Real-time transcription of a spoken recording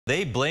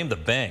They blame the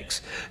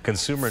banks.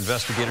 Consumer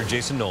investigator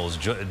Jason Knowles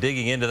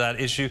digging into that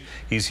issue.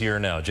 He's here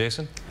now.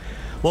 Jason?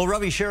 Well,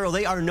 Ravi, Cheryl,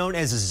 they are known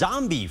as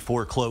zombie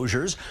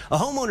foreclosures. A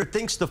homeowner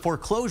thinks the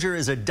foreclosure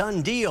is a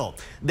done deal.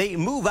 They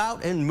move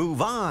out and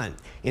move on.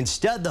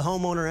 Instead, the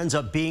homeowner ends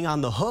up being on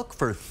the hook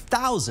for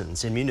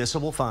thousands in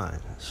municipal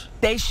fines.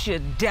 They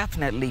should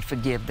definitely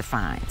forgive the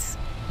fines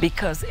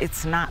because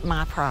it's not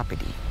my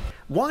property.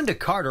 Wanda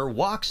Carter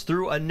walks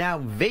through a now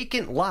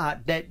vacant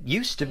lot that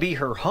used to be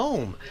her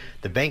home.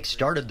 The bank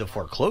started the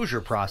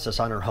foreclosure process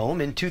on her home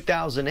in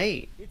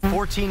 2008.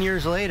 14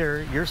 years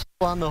later, you're still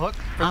on the hook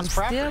for this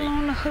property. I'm still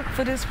on the hook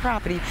for this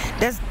property.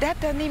 That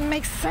doesn't even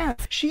make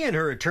sense. She and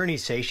her attorney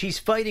say she's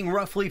fighting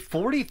roughly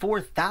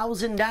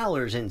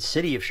 $44,000 in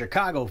City of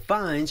Chicago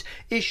fines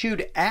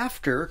issued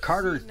after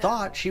Carter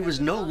thought she was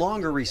no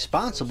longer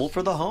responsible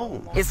for the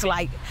home. It's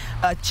like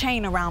a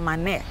chain around my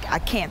neck. I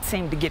can't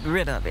seem to get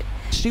rid of it.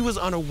 She was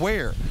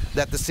unaware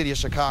that the City of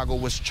Chicago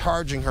was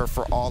charging her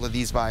for all of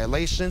these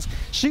violations.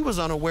 She was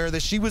unaware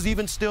that she was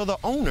even still the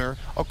owner,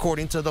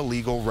 according to the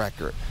legal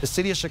record. The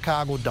City of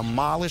Chicago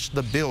demolished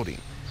the building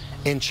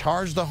and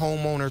charged the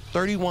homeowner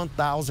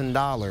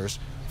 $31,000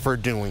 for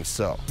doing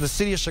so. The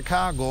City of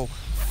Chicago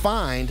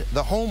fined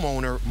the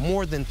homeowner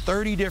more than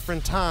 30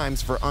 different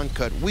times for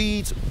uncut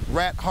weeds,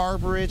 rat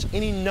harborage,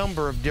 any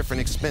number of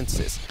different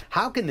expenses.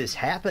 How can this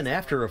happen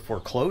after a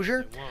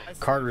foreclosure?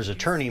 Carter's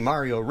attorney,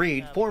 Mario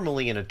Reed,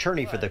 formerly an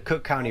attorney for the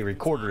Cook County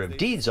Recorder of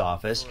Deeds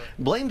office,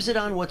 blames it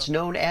on what's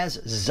known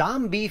as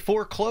zombie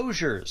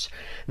foreclosures.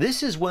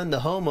 This is when the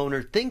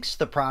homeowner thinks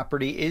the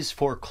property is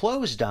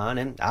foreclosed on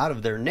and out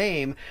of their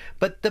name,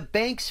 but the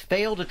banks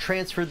fail to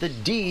transfer the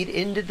deed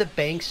into the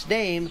bank's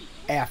name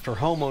after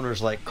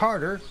homeowners like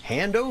Carter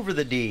hand over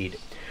the deed.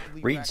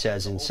 Reed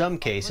says in some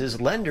cases,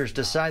 lenders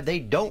decide they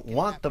don't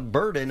want the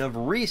burden of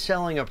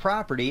reselling a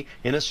property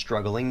in a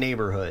struggling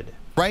neighborhood.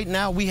 Right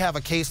now, we have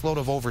a caseload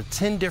of over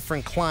 10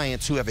 different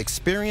clients who have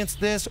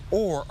experienced this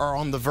or are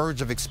on the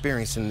verge of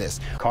experiencing this.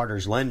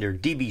 Carter's lender,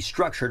 DB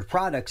Structured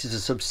Products, is a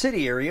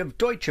subsidiary of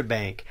Deutsche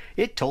Bank.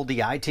 It told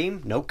the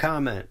I-Team no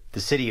comment. The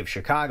City of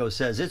Chicago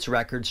says its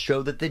records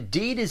show that the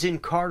deed is in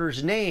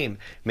Carter's name,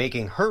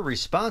 making her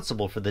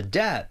responsible for the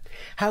debt.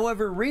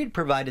 However, Reed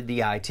provided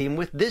the I-Team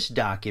with this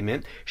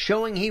document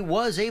showing he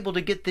was able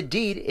to get the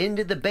deed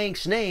into the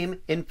bank's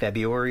name in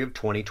February of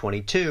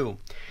 2022.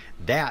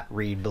 That,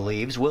 Reed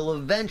believes, will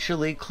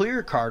eventually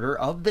clear Carter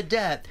of the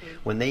debt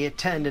when they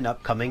attend an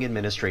upcoming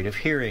administrative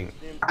hearing.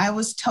 I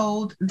was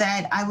told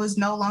that I was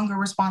no longer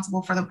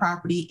responsible for the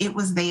property. It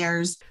was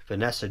theirs.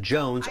 Vanessa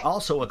Jones,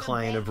 also a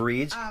client of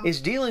Reed's,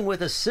 is dealing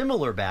with a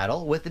similar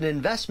battle with an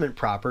investment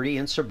property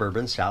in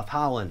suburban South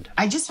Holland.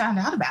 I just found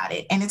out about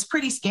it, and it's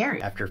pretty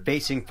scary. After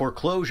facing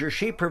foreclosure,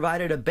 she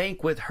provided a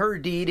bank with her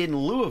deed in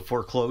lieu of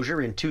foreclosure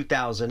in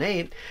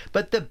 2008,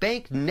 but the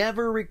bank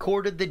never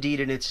recorded the deed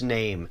in its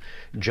name.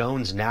 Jones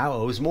now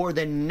owes more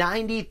than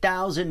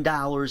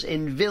 $90,000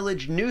 in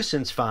village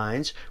nuisance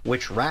fines,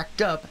 which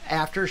racked up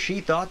after she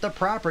thought the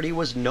property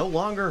was no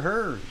longer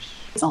hers.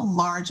 It's a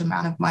large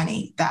amount of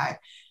money that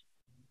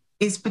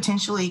is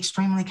potentially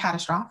extremely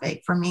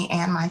catastrophic for me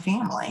and my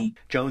family.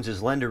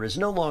 Jones's lender is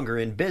no longer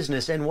in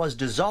business and was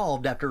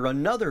dissolved after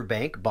another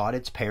bank bought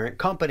its parent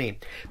company.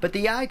 But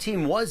the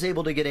I-Team was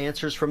able to get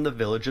answers from the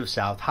village of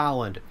South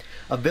Holland.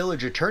 A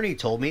village attorney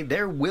told me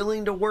they're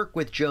willing to work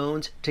with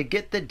Jones to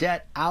get the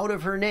debt out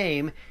of her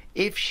name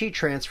if she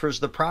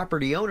transfers the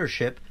property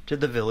ownership to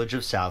the village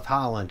of South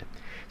Holland.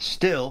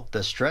 Still,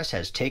 the stress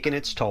has taken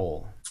its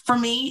toll. For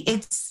me,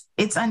 it's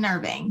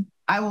unnerving.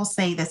 I will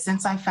say that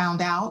since I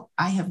found out,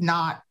 I have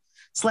not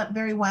slept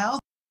very well.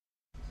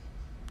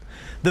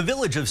 The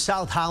village of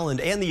South Holland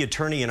and the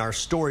attorney in our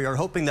story are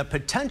hoping that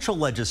potential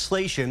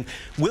legislation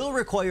will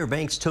require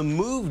banks to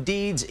move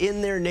deeds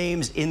in their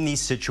names in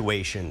these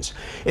situations.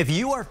 If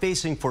you are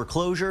facing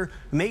foreclosure,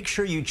 make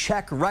sure you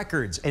check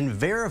records and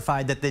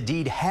verify that the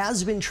deed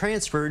has been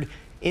transferred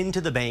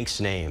into the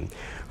bank's name.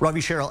 Ravi,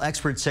 Cheryl,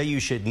 experts say you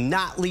should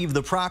not leave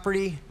the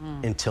property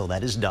until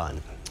that is done.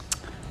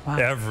 Wow.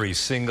 Every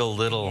single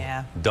little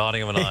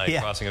dotting of an I,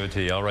 crossing of a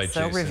T. All right,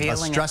 so Jason.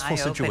 revealing, a stressful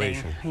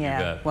situation.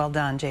 Yeah, well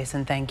done,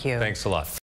 Jason. Thank you. Thanks a lot.